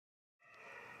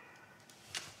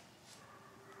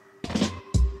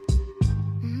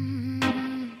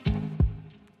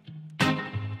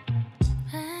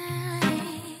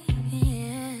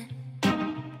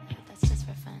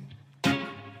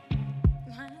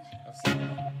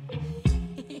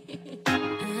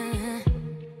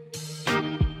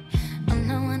I'm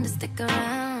not one to stick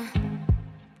around.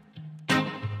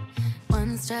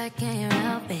 One strike and you're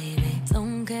out, baby.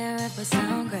 Don't care if I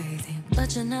sound crazy,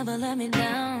 but you never let me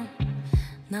down.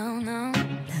 No, no,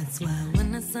 that's why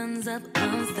when the sun's up,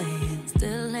 I'm staying.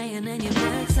 Still laying in your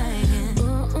bed singing.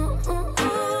 Ooh, ooh, ooh,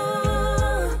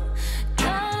 ooh.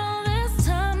 Got all this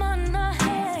time on our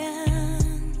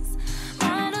hands.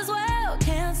 Might as well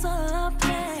cancel our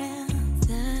plans,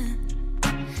 yeah.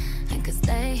 I could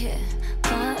stay here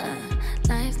for a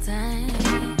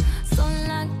lifetime. So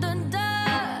lock the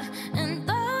door and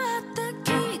throw out the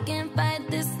key. Can't fight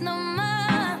this no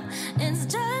more. It's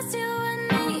just you and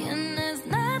me, and there's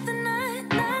nothing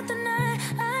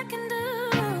I can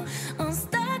do. I'm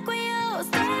stuck with you,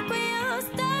 stuck with you,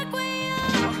 stuck with you.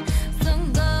 So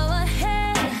go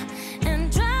ahead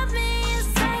and drive me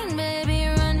insane, baby.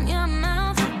 Run your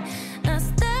mouth. I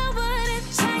still wouldn't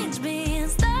change being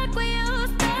stuck with you,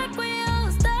 stuck with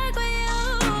you, stuck with you.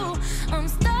 I'm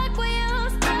stuck with you,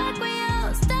 stuck with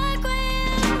you, stuck with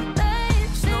you, baby.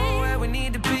 There's nowhere we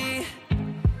need to be.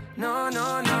 No,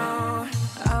 no, no.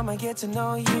 I'ma get to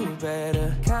know you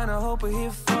better. Kinda hope we're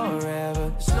here forever.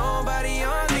 There's nobody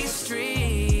on these streets.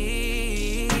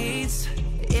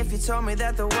 If you told me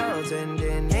that the world's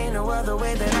ending, ain't no other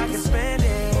way that I can spend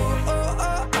it. Oh, oh,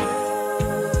 oh,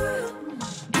 oh.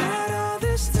 Got all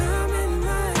this time in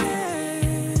my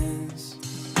hands.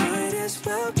 Might as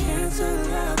well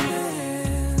cancel our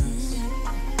plans.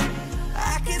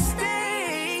 I can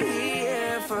stay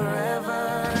here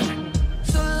forever.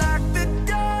 So lock the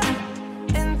door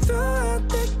and throw out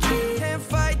the key. Can't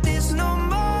fight this no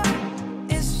more.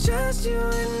 It's just you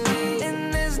and me,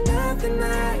 and there's nothing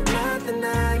I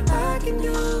can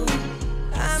do.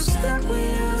 I'm stuck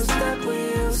with you, stuck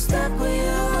with you, stuck with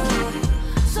you.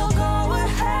 So go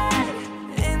ahead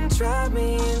and drive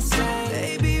me insane,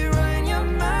 baby. Run your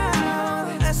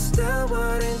mouth. I still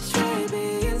wouldn't trade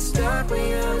being stuck with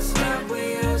you, stuck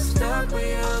with you, stuck with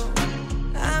you.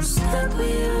 I'm stuck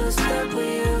with you, stuck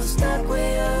with you, stuck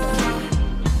with you.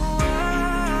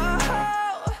 Whoa,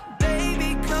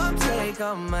 baby, come take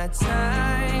all my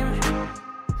time.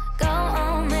 Go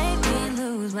on, make me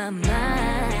lose my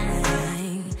mind.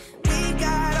 We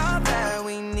got all that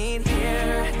we need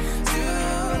here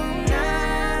tonight.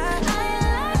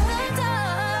 Lock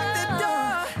the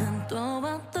door and throw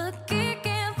out the key.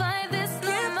 Can't fight this no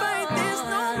Can't more. fight this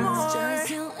no more. It's just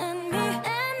you and me,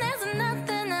 and there's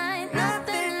nothing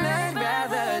Nothing I'd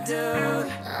rather do.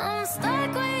 I'm stuck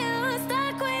with you,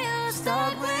 stuck with you,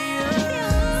 Stuck with you.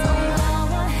 So go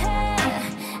ahead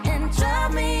and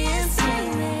drive me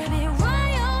insane, baby. Run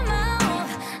your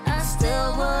mouth. I still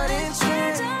wouldn't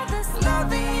change all this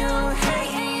Loving you,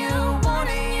 hating you,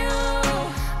 wanting you.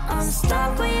 I'm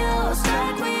stuck with you,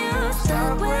 stuck with you,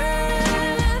 stuck with you.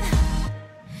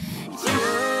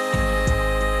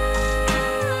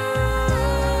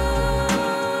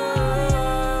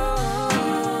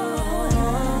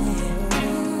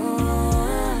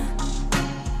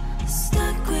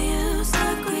 Stuck with you,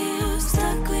 stuck with you,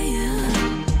 stuck with you.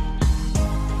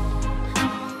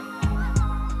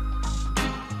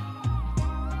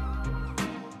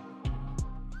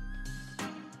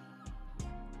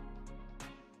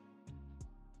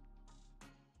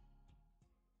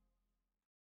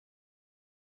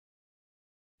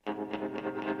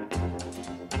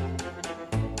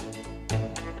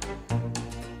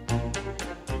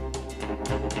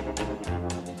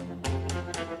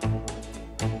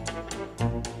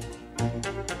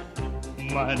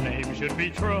 My name should be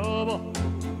trouble.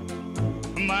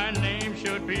 My name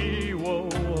should be woe.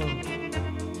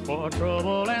 For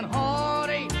trouble and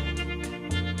heartache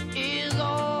is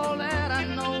all that I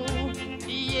know.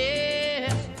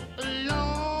 Yes,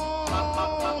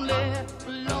 lonely,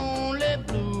 lonely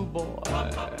blue boy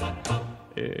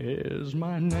is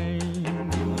my name.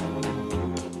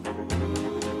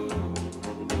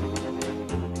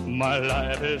 My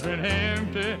life has been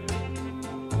empty.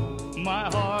 My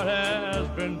heart has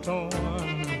been torn.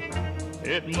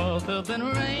 It must have been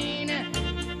raining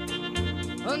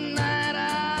the night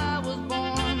I was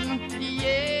born.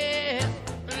 Yes,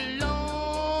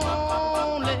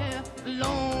 lonely,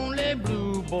 lonely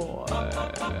blue boy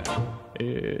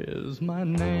is my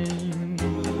name.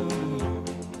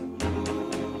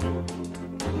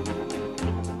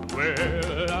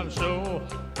 Well, I'm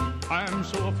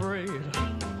so afraid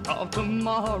of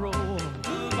tomorrow.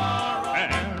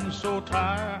 And so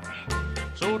tired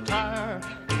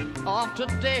of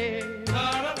today.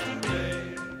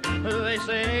 They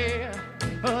say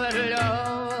that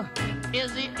love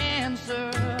is the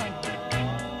answer,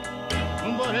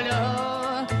 but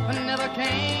love never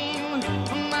came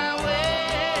my way.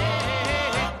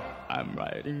 I'm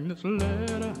writing this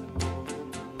letter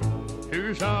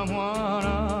to someone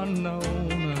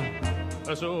unknown.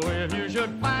 So if you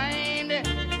should find it,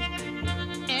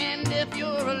 and if you're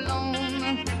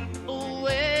alone,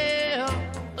 well,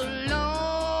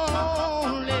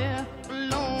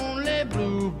 lonely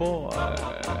blue boy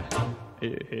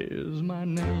is my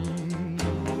name.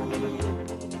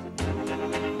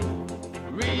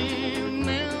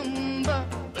 Remember,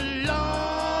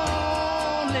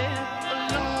 lonely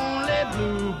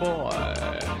blue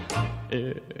boy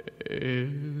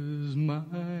is my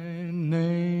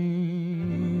name.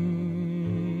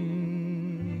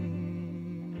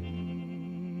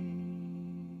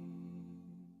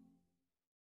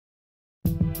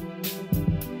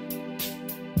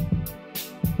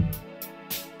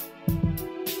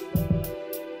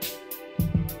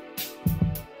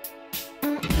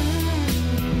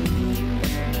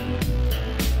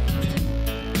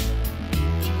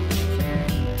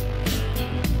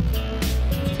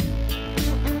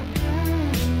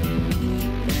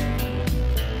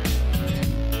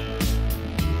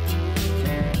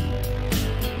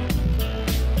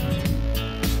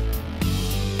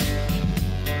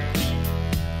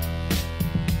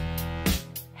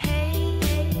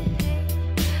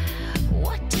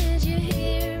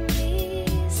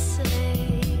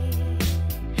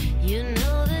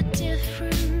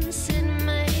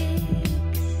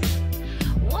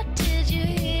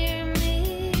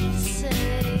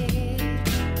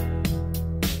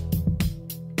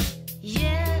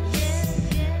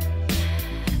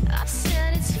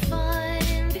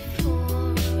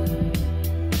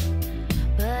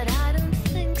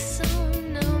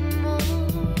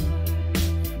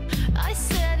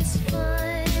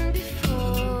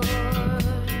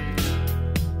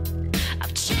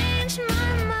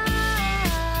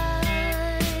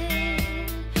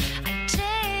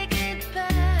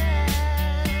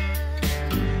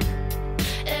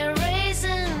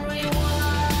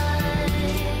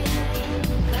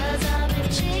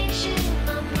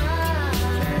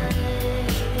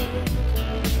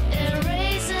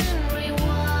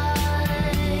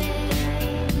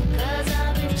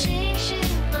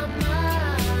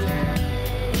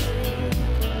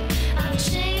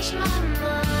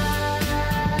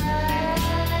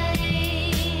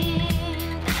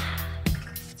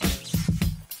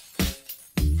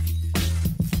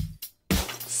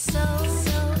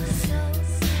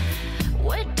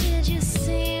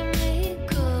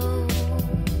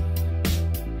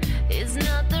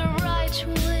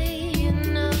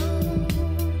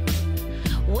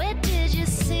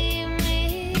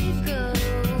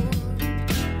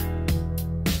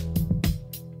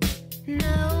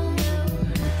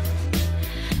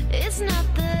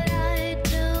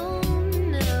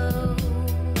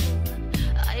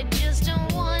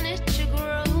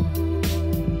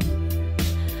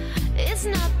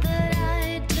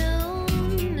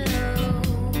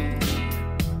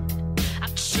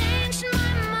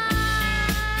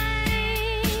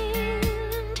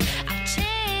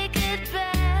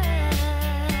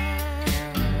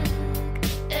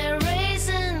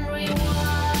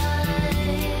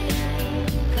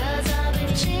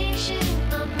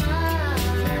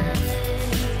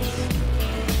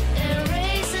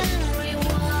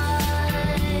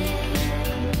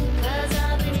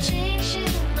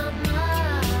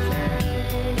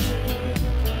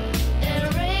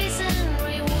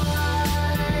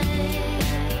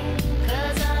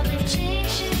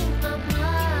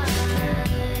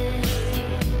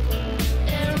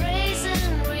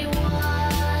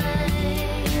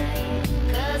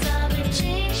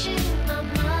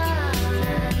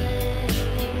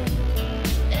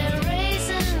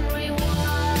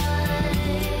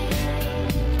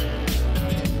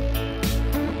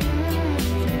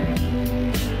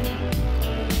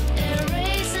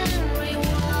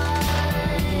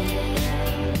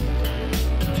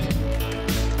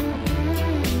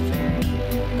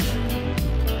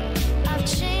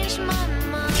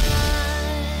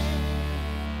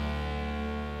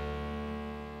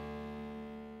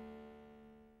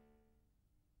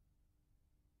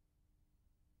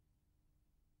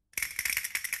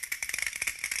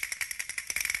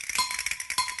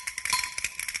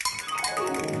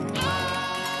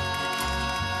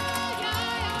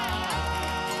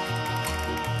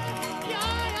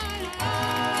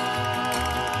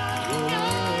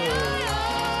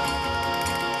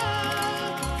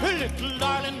 little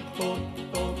darling. Oh,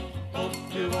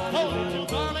 little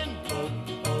darling.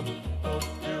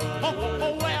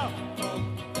 Oh, where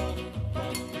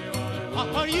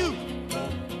are you?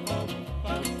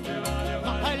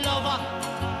 My lover,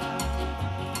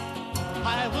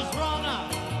 I was wrong.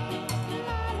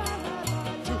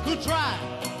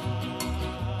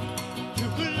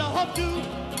 of two.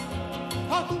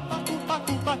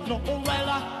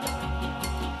 Novella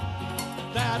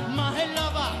that my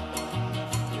lover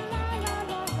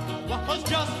was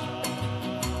just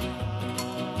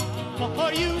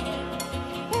for you.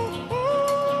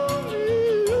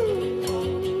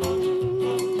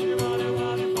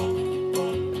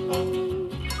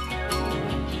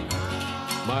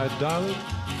 My darling,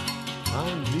 I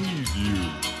need you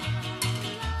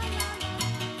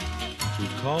to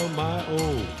call my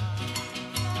own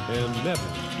and never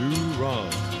do wrong,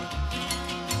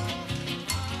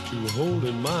 to hold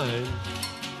in mind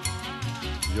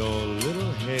your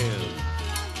little hand.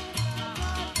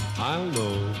 I'll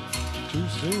know too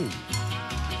soon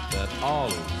that all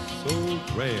is so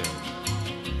grand.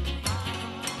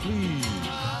 Please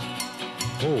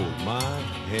hold my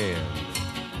hand.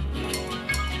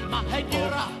 My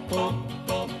dear, I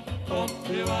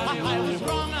was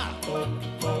wrong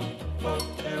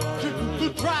to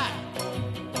try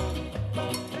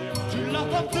to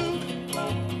love her too.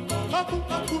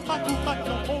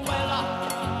 Oh well,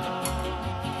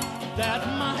 that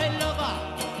my lover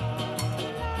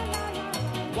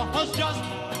was just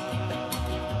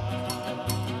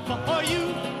for you.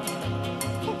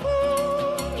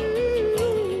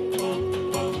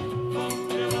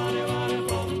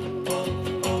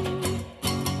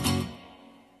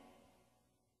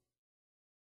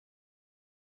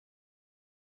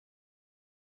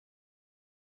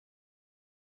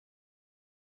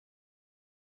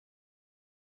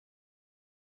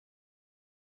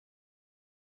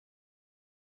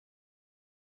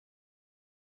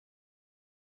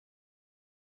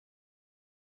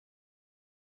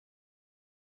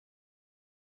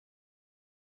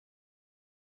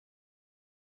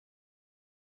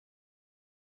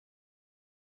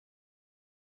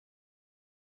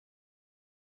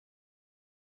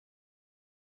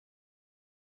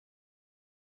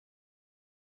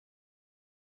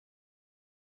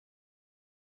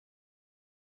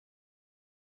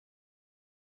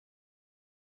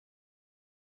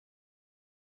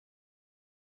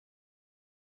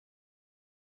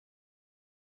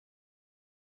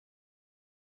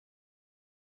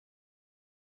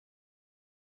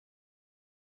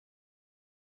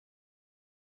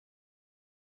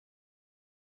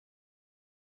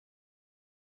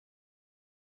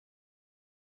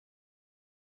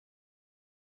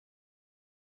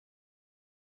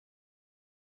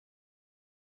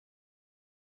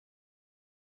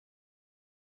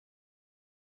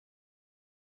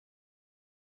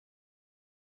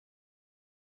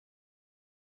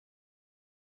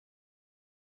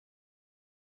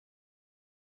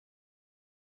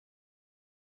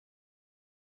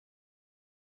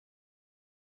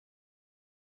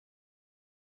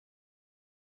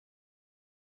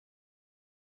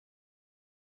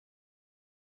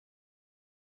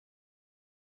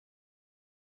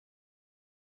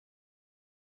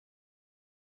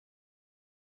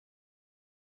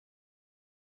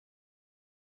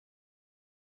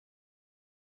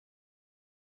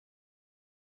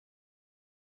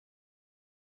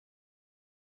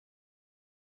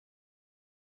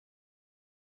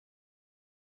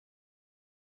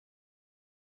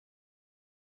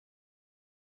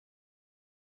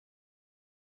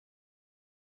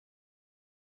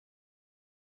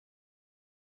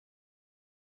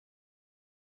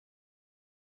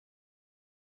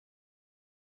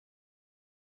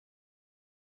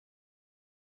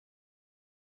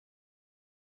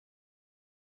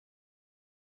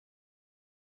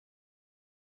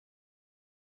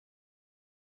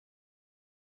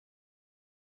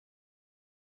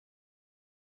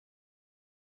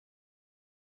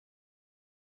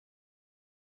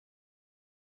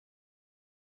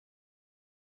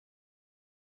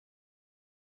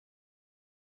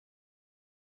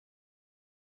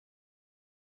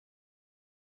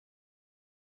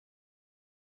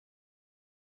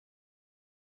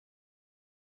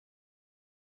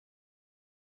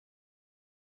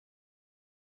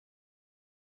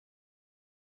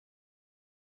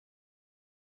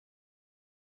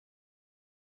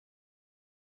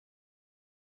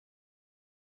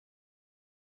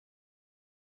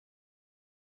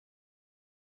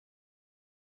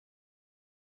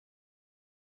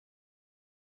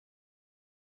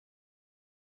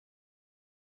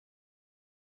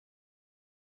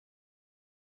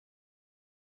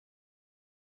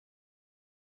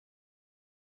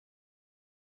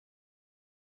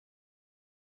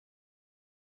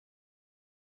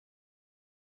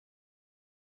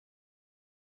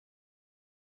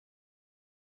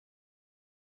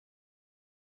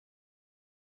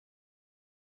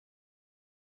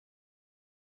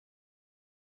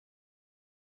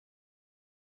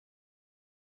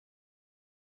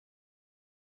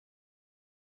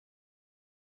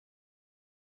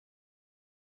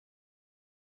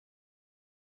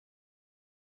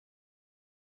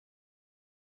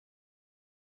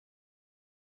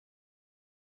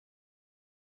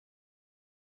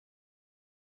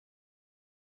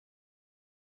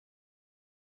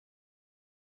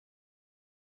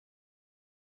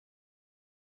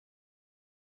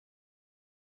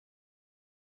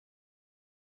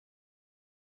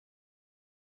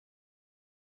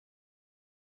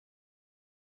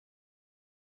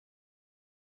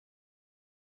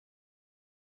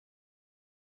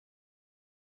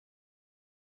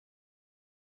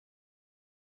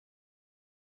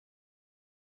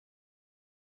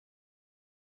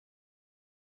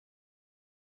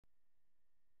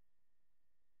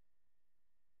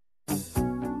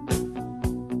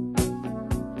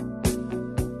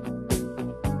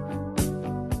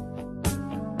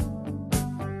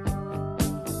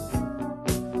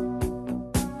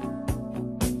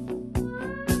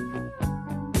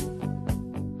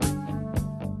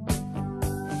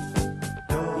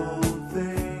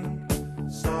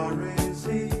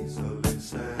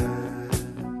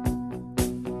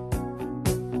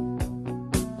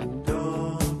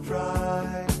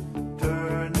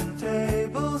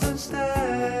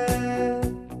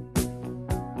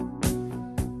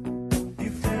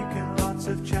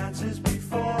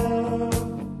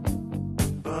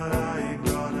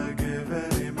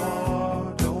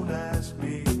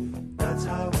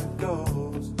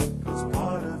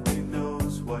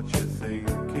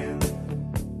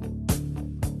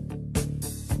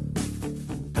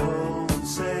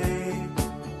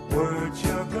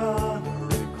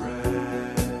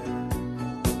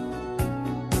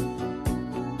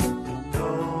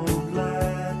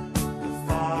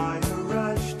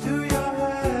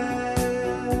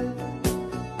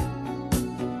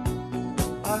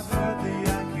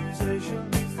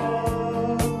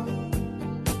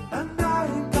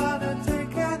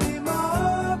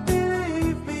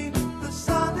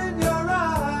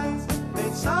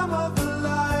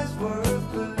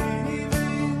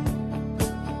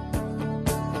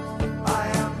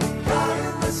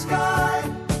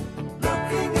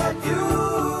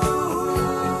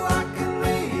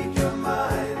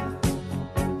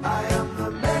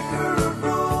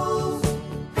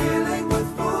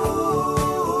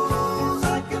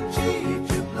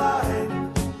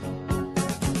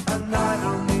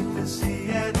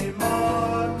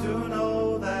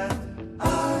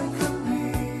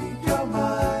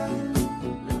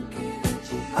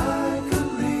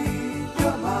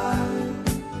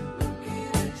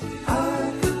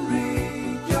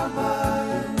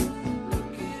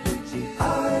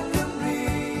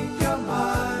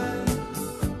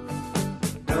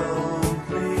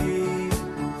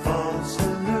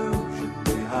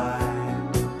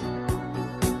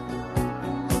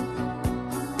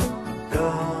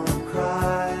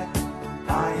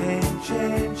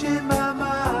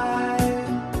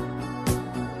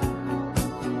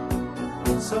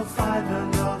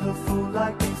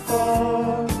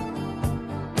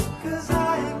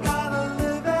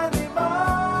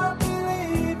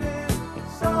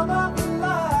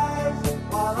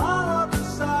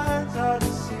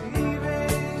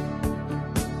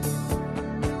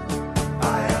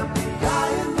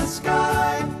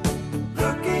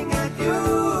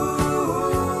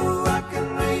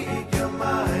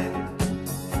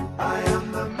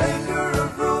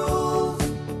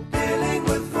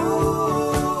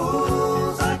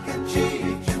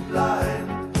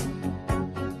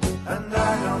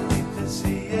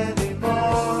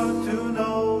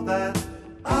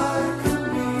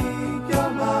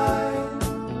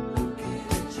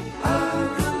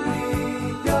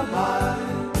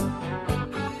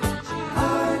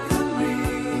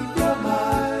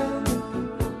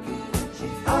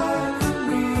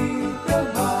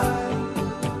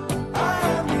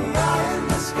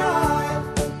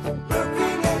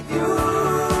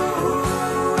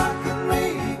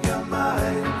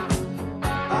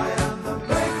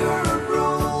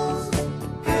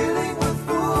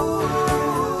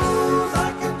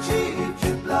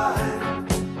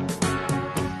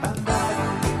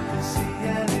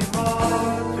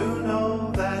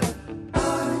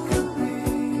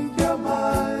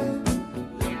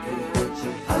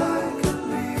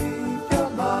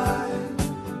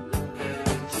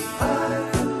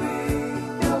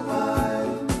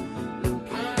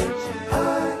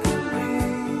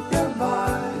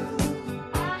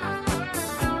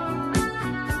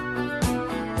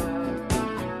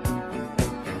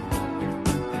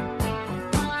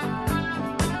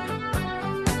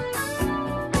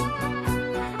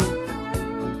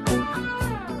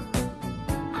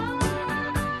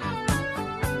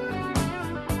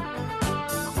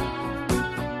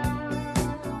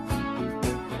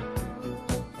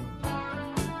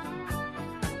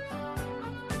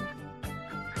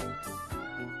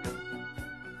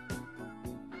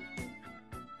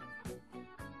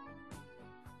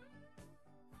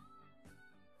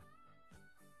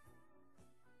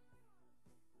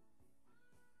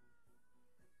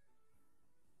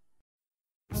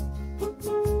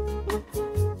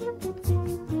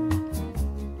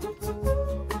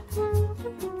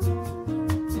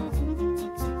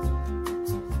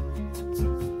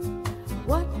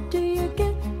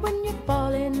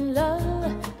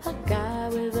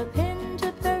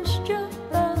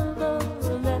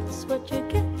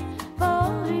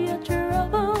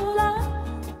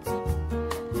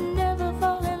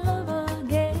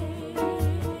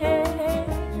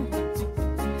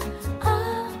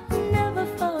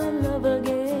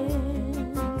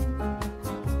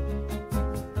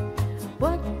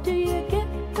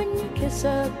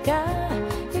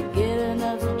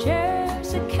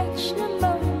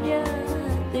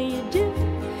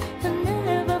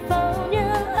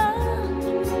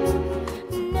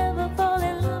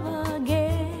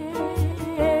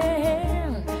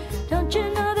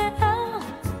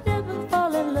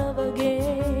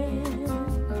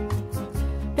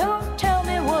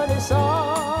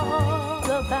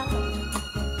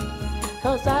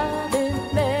 'cause I've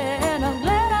been there and I'm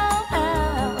glad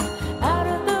I'm out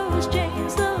of those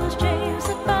chains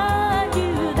that bind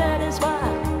you. That is why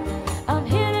I'm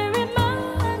here to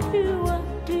remind you, what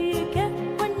do you get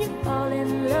when you fall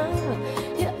in love?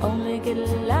 You only get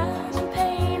lies and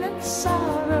pain and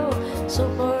sorrow. So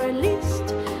for at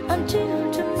least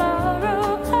until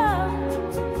tomorrow, I'll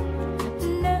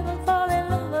never fall in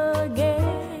love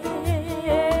again.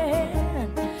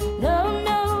 No,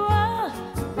 no, I'll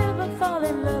never fall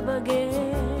in love again.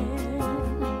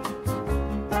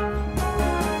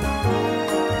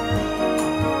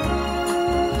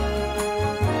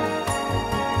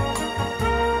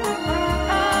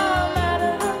 I'm out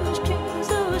of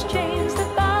those chains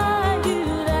that bind you.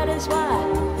 That is why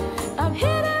I'm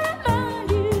here to remind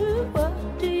you, what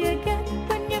do you get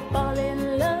when you fall in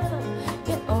love?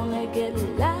 You only get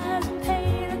lies and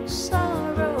pain and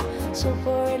sorrow. So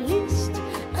for at least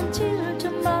until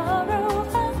tomorrow,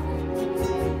 I'll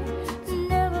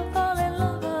never fall in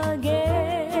love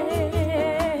again.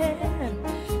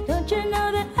 Don't you know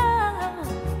that I'll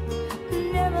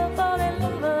never fall in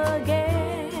love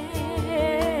again?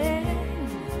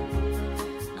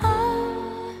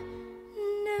 I'll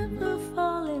never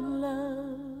fall in love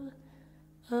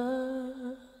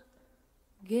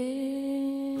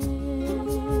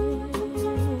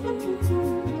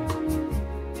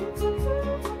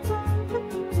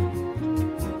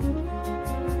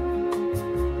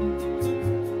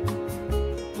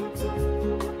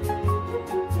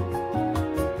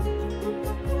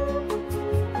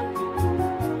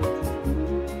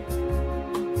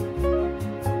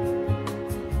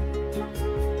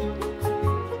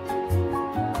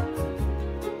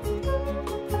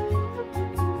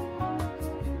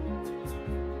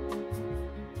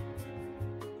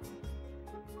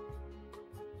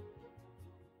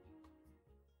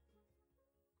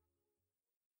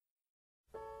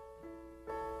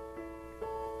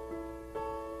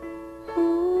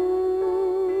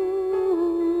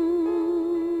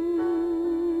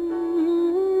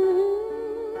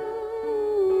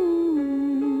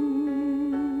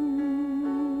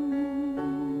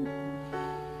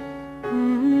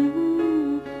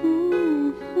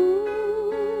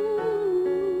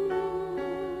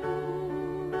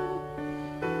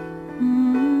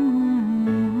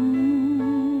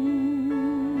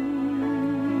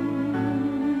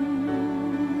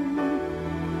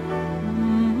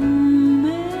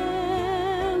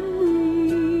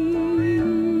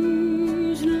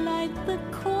Memories light the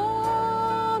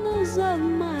corners of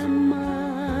my mind.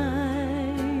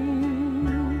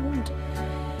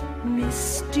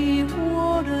 Misty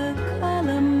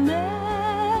watercolor memories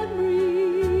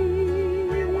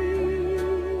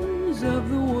of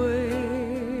the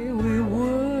way we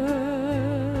were.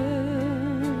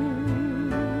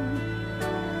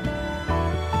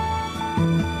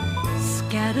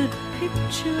 Scattered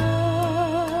pictures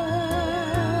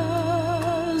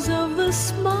of the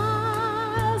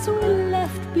smiles we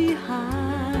left behind,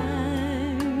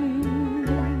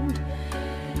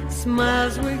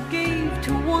 smiles we gave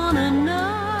to one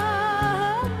another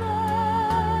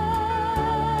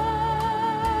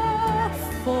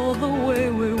for the way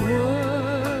we were.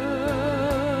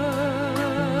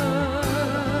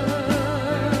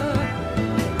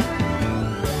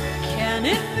 Can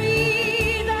it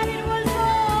be that it was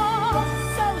all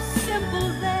so simple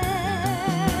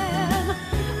then?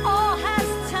 Or has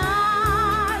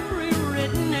time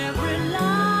rewritten every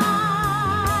line?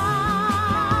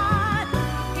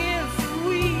 If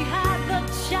we had the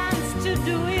chance to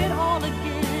do it all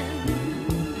again,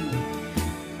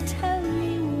 tell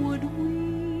me, would we?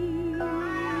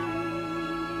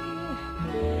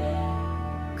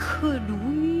 Could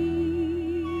we?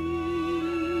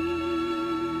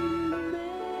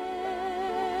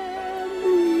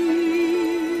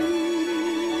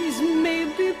 Memories may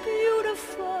be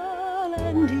beautiful,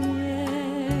 and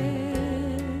yet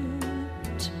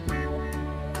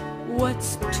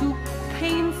what's too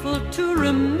painful to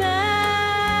remember,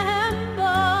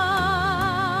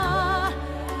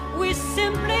 we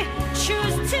simply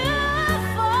choose to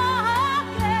forget.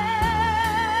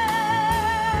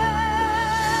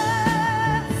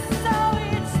 So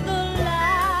it's the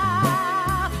laughter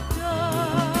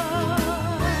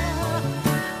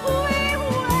we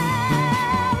will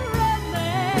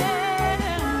remember.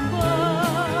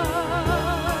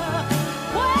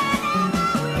 Whenever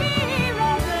we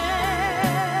remember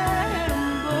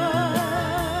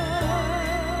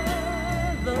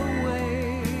the way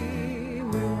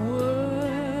we were.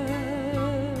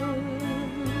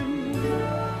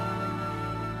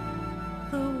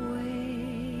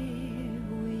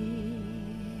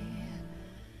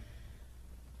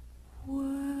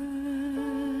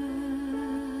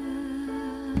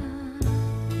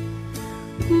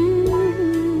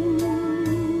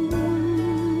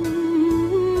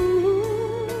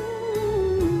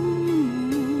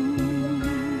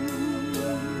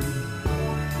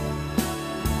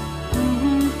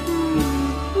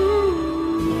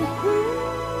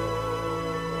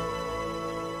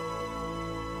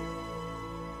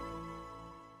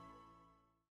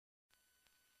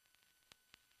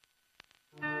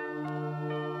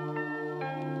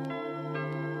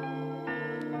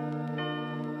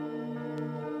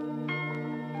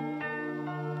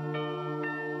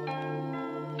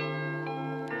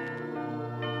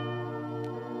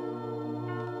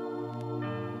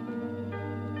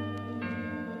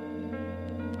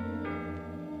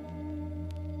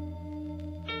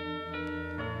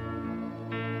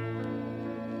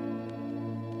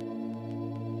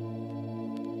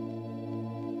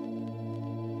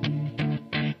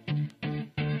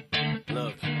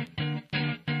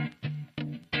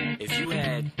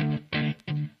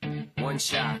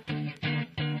 shot,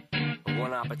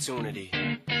 one opportunity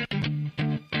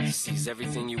to seize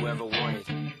everything you ever wanted.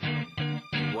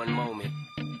 One moment,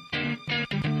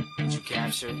 did you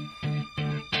capture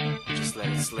it? Just let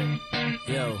it slip.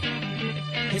 Yo.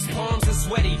 His palms are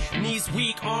sweaty, knees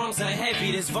weak, arms are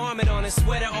heavy. There's vomit on his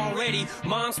sweater already.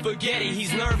 Mom's spaghetti,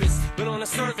 he's nervous, but on the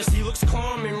surface he looks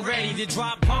calm and ready to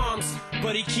drop bombs.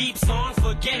 But he keeps on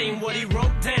forgetting what he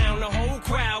wrote down. The whole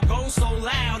crowd goes so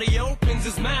loud, he opens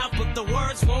his mouth, but the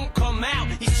words won't come out.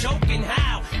 He's choking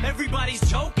how? Everybody's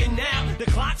choking now. The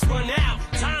clock's run out,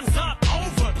 time's up,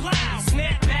 over, plow.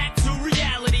 Snap back to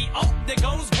reality. Oh, there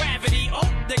goes gravity. Oh,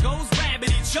 there goes rabbit.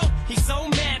 He choke. He's so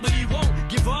mad, but he won't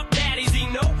give up. Daddies, he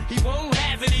know he won't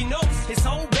have it. He knows his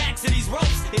whole back to these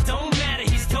ropes. It don't matter.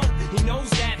 He's dope. He knows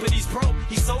that, but he's broke.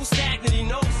 He's so stagnant. He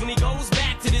knows when he goes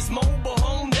back to this mobile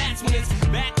home, that's when it's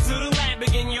back to the lab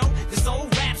again, yo. This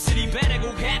old rhapsody better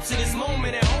go capture this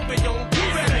moment and hope it don't.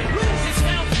 You better lose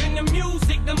yourself in the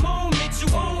music. The moment you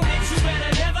own it, you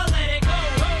better never let it go.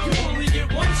 You only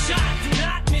get one shot. Do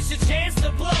not miss your chance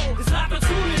to blow. This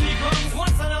opportunity comes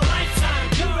once in a lifetime.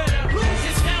 You better lose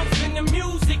yourself in the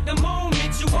music. The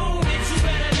moment you own it, you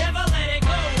better never let it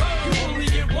go. You only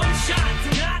get one shot. Do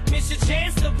not miss your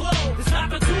chance to blow. This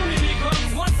opportunity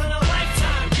comes once in a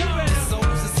lifetime. You better. The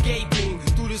soul's escaping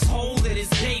through this hole that is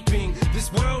gaping.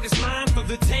 This world is mine for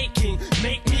the taking.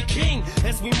 Make me king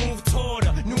as we move toward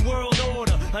a new world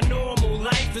order. A normal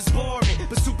life is boring,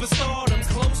 but superstardom's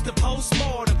close to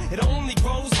postmortem. It only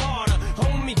grows harder,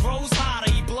 homie grows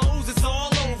hotter. He blows, it's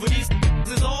all over. These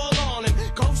is all on him.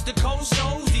 Coast to coast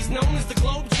shows, he's known as the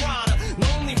Globetrotter.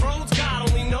 Lonely roads, God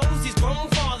only knows he's grown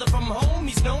farther from home.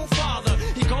 He's no father.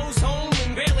 He goes home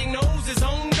and barely knows his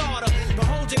own daughter. But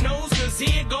hold your nose, cause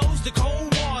here goes the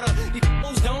cold water. These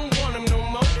fools don't want him no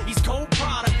more. He's cold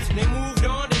product. They moved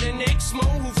on to the next mo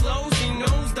who flows. He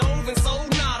knows dove and sold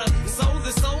nada. So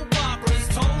the soap opera is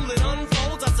told, it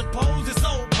unfolds. I suppose it's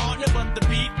old partner, but the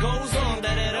beat goes on. You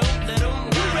better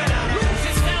lose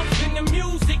yourself in the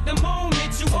music. The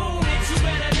moment you own it, you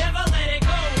better never let it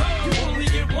go. You only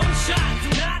get one shot. Do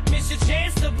not miss your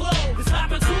chance to blow. This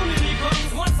opportunity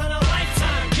comes once in a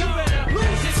lifetime. You better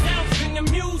lose yourself in the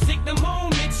music. The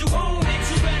moment you own it,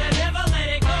 you better never let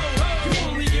it go. You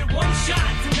only get one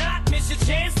shot. Do not miss your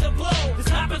chance to blow.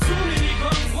 This opportunity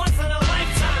comes once in a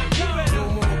lifetime. You better. No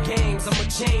more games. I'ma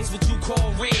change what you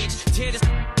call rage. Tear this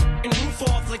and roof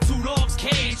off like two dogs'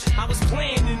 cage. I was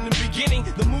playing in the beginning,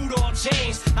 the mood all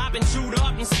changed. I've been chewed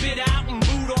up and spit out and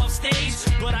booed off stage,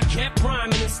 but I kept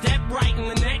rhyming and stepped right in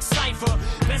the next cipher.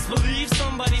 Best believe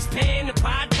somebody's paying the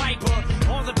Pied Piper.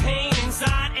 All the pain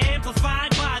inside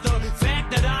amplified by the fact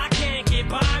that I can't get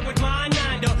by with my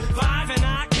 9 to 5, and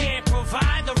I can't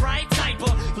provide the right type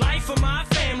of life for my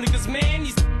family. Cause man,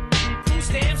 these food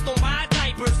stamps don't buy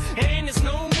diapers, and there's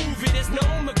no movie, there's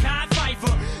no Mackay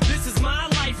Pfeiffer. This is my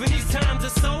life, and these times are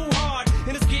so hard,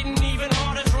 and it's getting even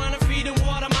harder trying to feed and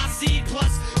water my seed.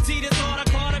 Plus, see the thought I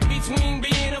caught it between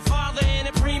being a father and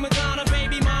a prima donna.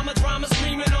 Baby mama drama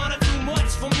screaming on it, too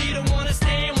much for me to wanna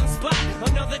stay in one spot.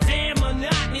 Another damn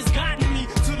monotony's gotten me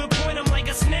to the point I'm like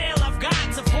a snail. I've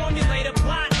got to formulate a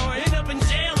plot or end up in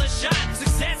jail or shot.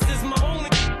 Success is my only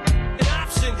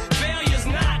option, failure's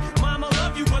not. Mama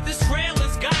love you, but this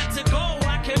trailer's got to go.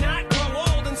 I cannot grow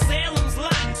old in Salem's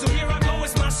lot, so here I go,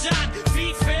 it's my shot.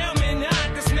 Feet fail me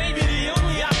not, this may be the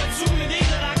only opportunity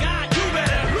that I got. You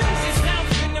better lose yourself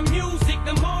in the music.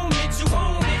 The moment you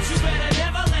own it, you better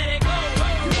never let it go.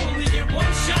 You only get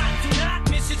one shot. Do not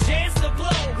miss your chance to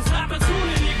blow. This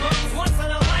opportunity comes once in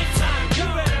a lifetime. You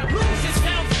better lose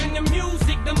yourself in the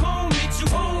music. The moment you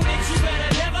own it, you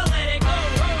better never let it go.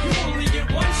 You only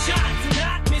get one shot. Do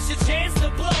not miss your chance to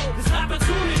blow. This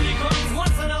opportunity comes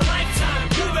once in a lifetime.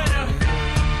 You better.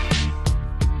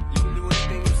 You can do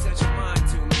anything you set your mind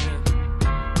to, man.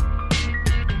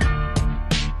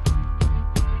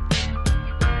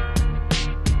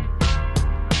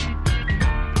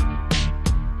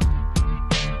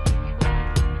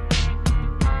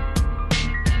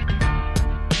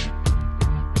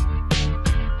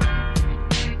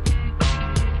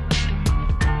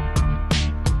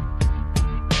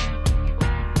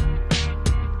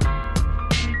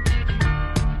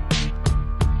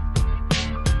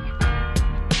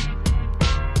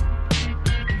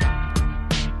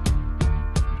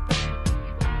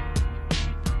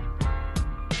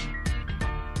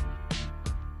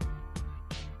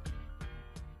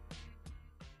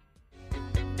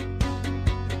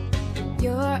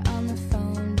 You're on the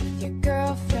phone with your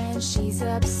girlfriend, she's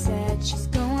upset. She's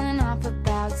going off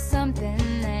about something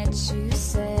that you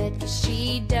said. 'Cause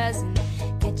she doesn't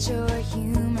get your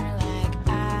humor like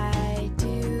I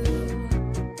do.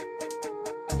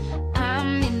 I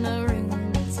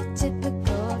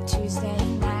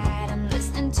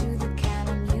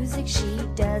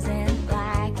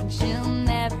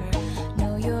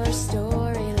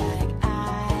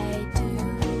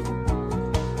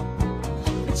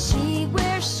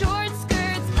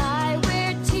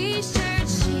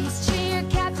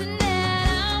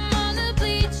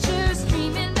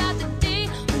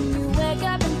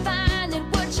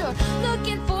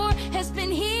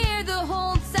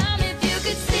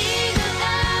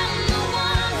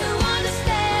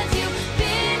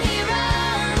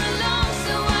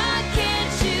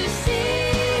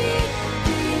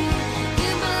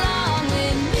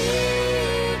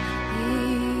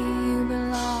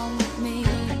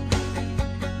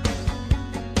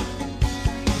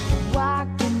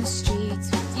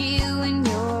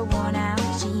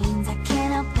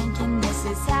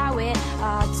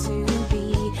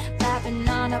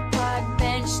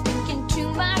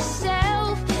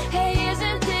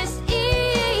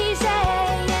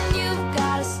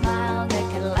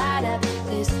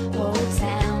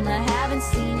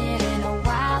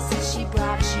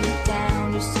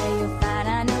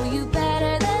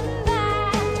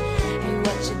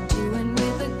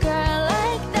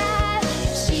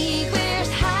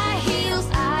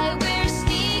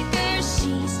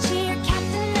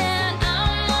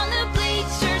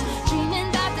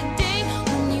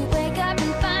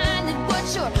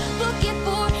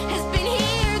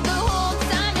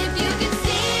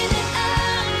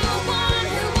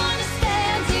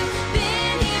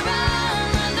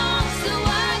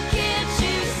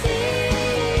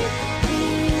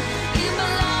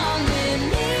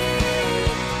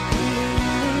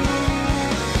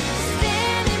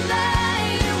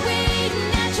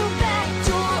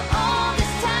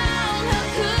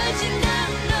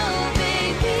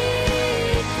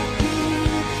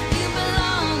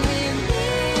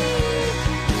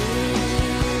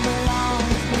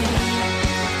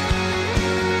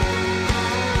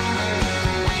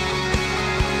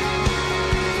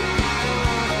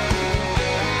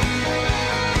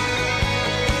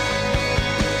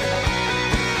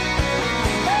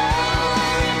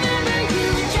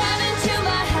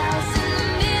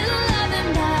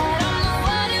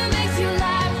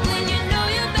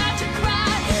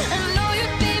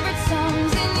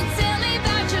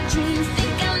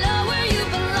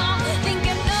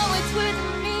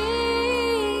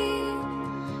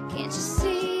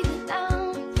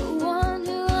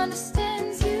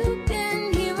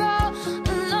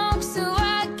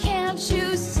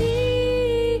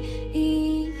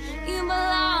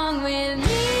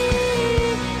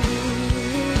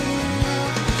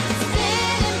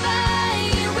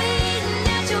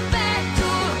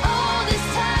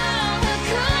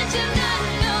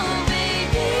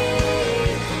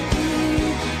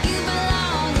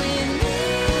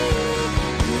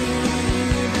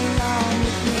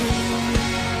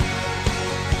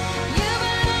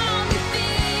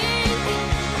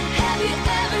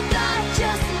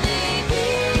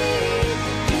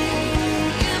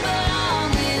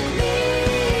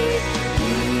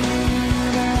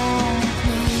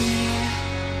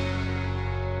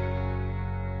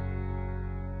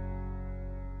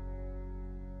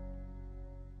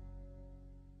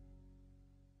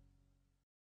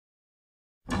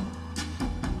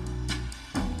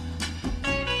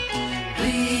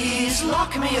please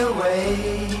lock me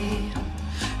away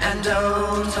and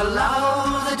don't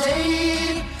allow the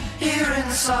day here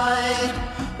inside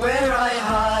where I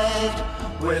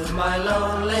hide with my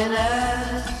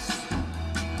loneliness.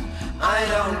 I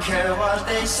don't care what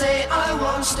they say, I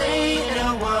won't stay in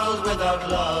a world without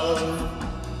love.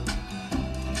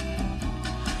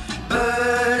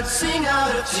 Birds sing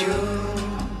out of tune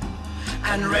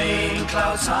and rain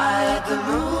clouds hide the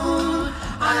moon.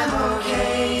 I'm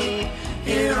okay,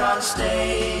 here I'll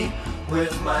stay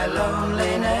with my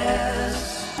loneliness.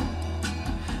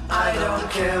 I don't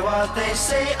care what they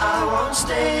say, I won't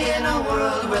stay in a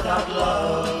world without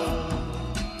love.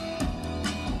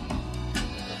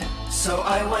 So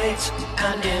I wait,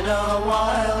 and in a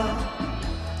while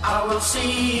I will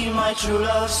see my true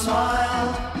love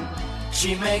smile.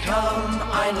 She may come,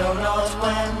 I know not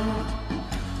when.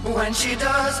 When she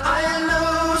does, I'll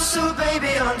know. So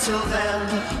baby, until then,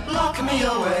 lock me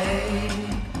away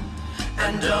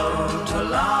and don't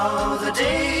allow the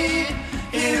day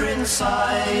here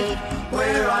inside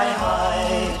where I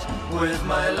hide with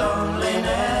my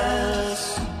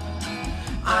loneliness.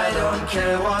 I don't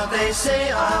care what they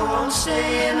say, I won't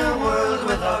stay in a world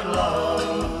without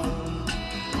love.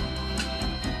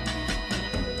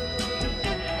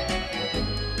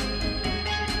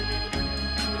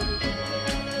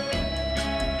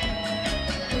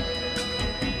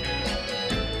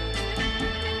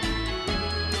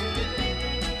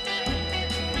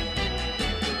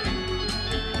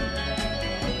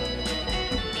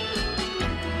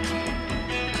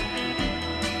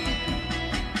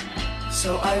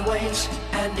 So I wait,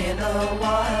 and in a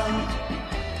while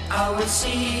I will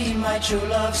see my true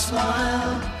love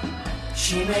smile.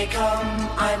 She may come,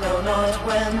 I know not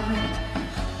when.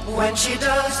 When she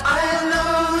does, I'll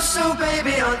know. So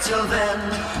baby, until then,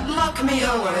 lock me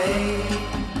away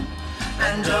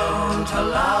and don't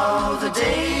allow the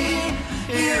day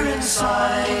here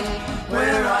inside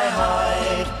where I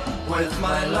hide with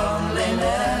my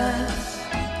loneliness.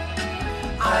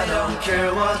 I don't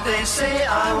care what they say,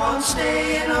 I won't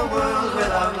stay in a world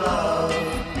without love.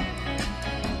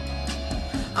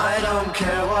 I don't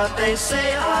care what they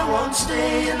say, I won't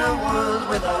stay in a world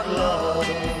without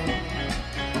love.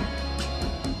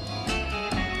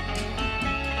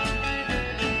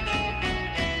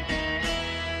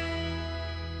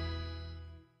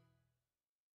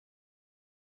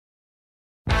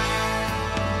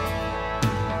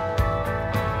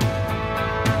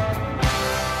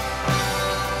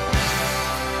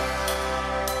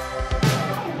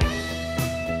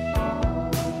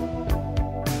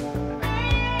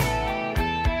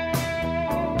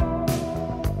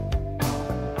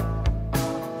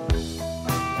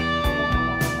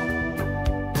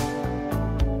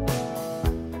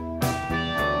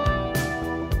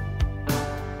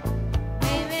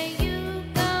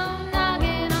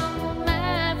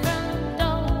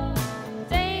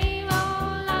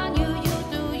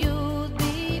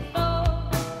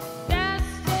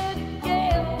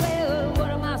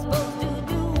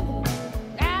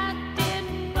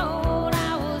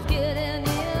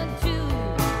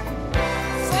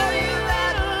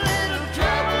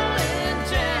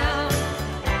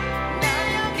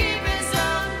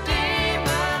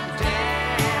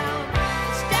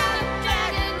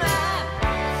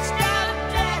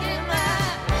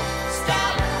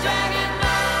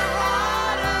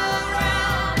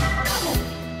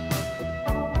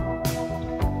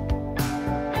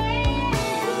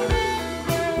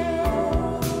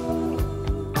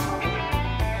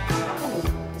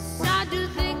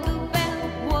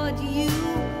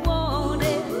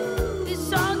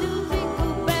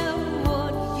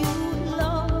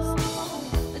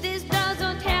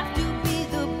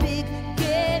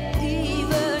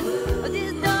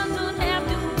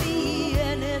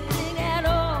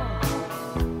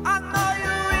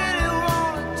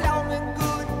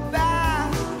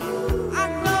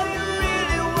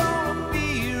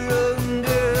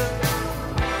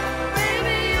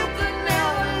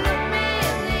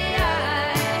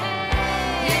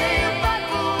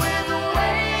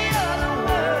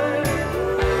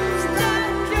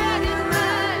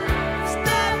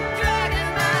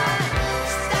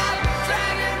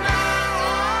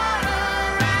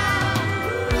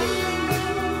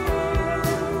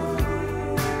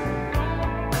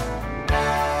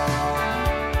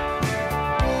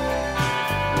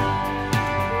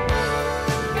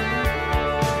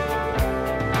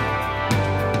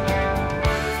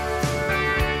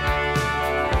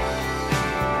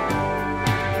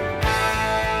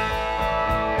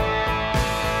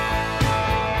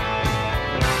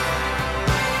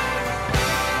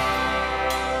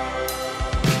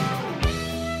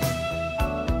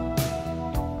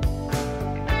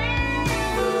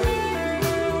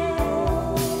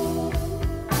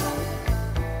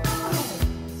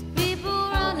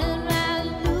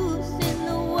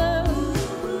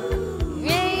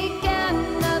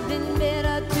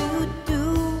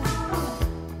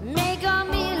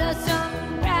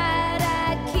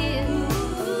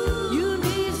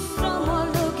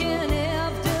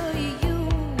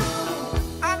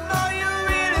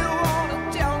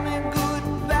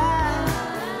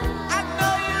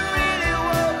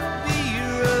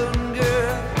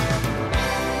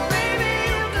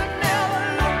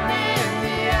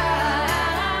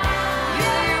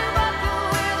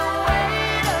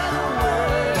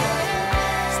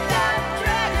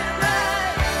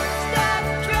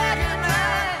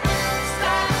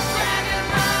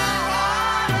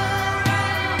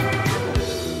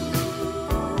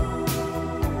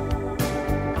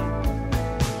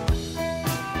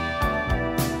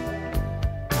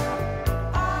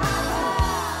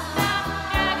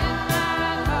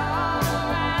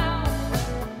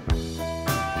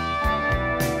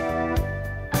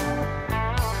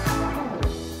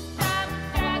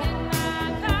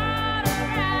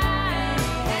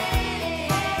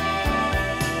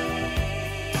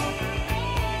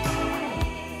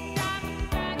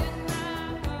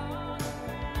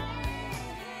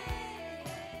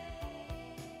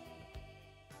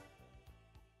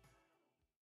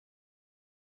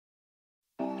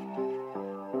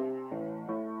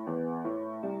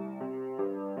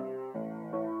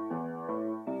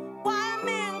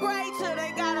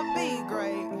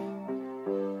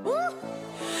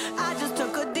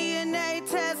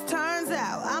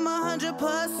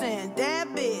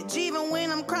 even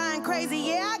when I'm crying crazy.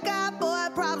 Yeah, I got boy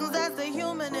problems, that's the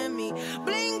human in me.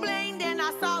 Bling bling, then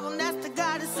I solve them, that's the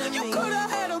goddess in me. You could've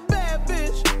had a bad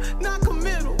bitch, not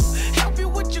committal. Help you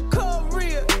with your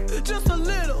career, just a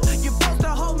little. You're supposed to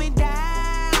hold me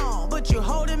down, but you're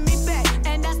holding me back,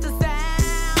 and that's the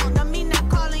sound of me not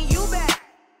calling you back.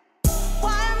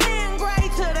 Why men gray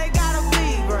till they gotta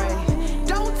be gray?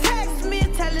 Don't text me,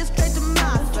 tell it straight to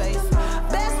my face.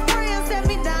 Best friend set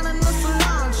me down in the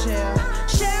salon chair.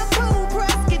 Shampoo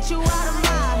press, get you out of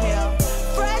my hair.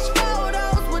 Fresh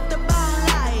photos with the bomb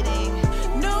lighting.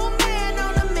 New man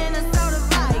on the Minnesota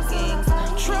Vikings.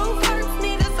 True hurts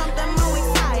needed something more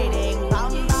exciting.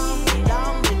 Bum bum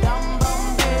dum dum bum.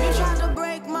 You tried to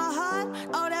break my heart,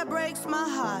 oh that breaks my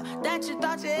heart. That you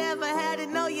thought you ever had it,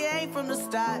 no you ain't from the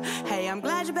start. Hey, I'm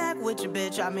glad you're back with your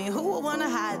bitch. I mean, who would wanna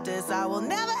hide this? I will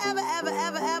never ever ever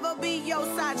ever ever be your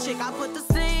side chick. I put the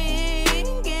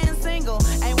singing single,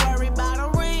 ain't worried about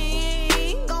a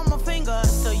ring on my finger,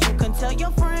 so you can tell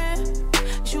your friend,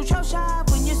 shoot your shot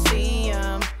when you see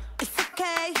him. It's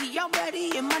okay, he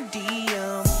already in my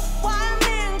DM. Why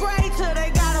men gray till they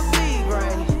gotta be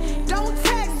gray? Don't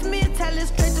text me, tell it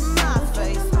straight to my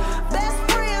face. Best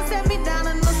friend set me down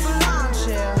in the salon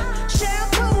chair.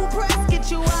 Shampoo press,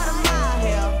 get you out of my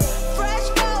hair. Fresh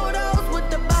photos with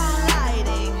the bomb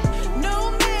lighting. New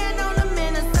man on the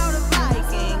Minnesota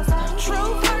Vikings.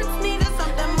 True hurts needed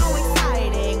something more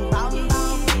exciting. Bum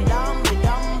bum dum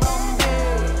dum bum.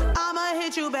 I'ma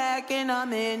hit you back in a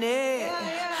minute.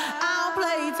 I don't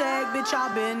play tag, bitch,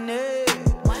 I've been it.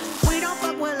 We don't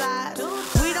fuck with lies,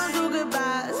 we don't do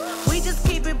goodbyes. We just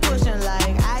keep it pushing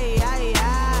like aye aye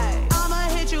aye. I'ma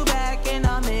hit you back in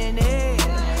a minute.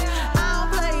 I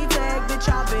don't play tag, bitch,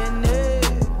 I've been it.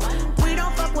 We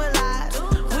don't fuck with lies,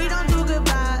 we don't do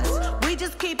goodbyes. We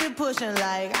just keep it pushing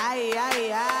like aye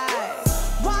aye aye.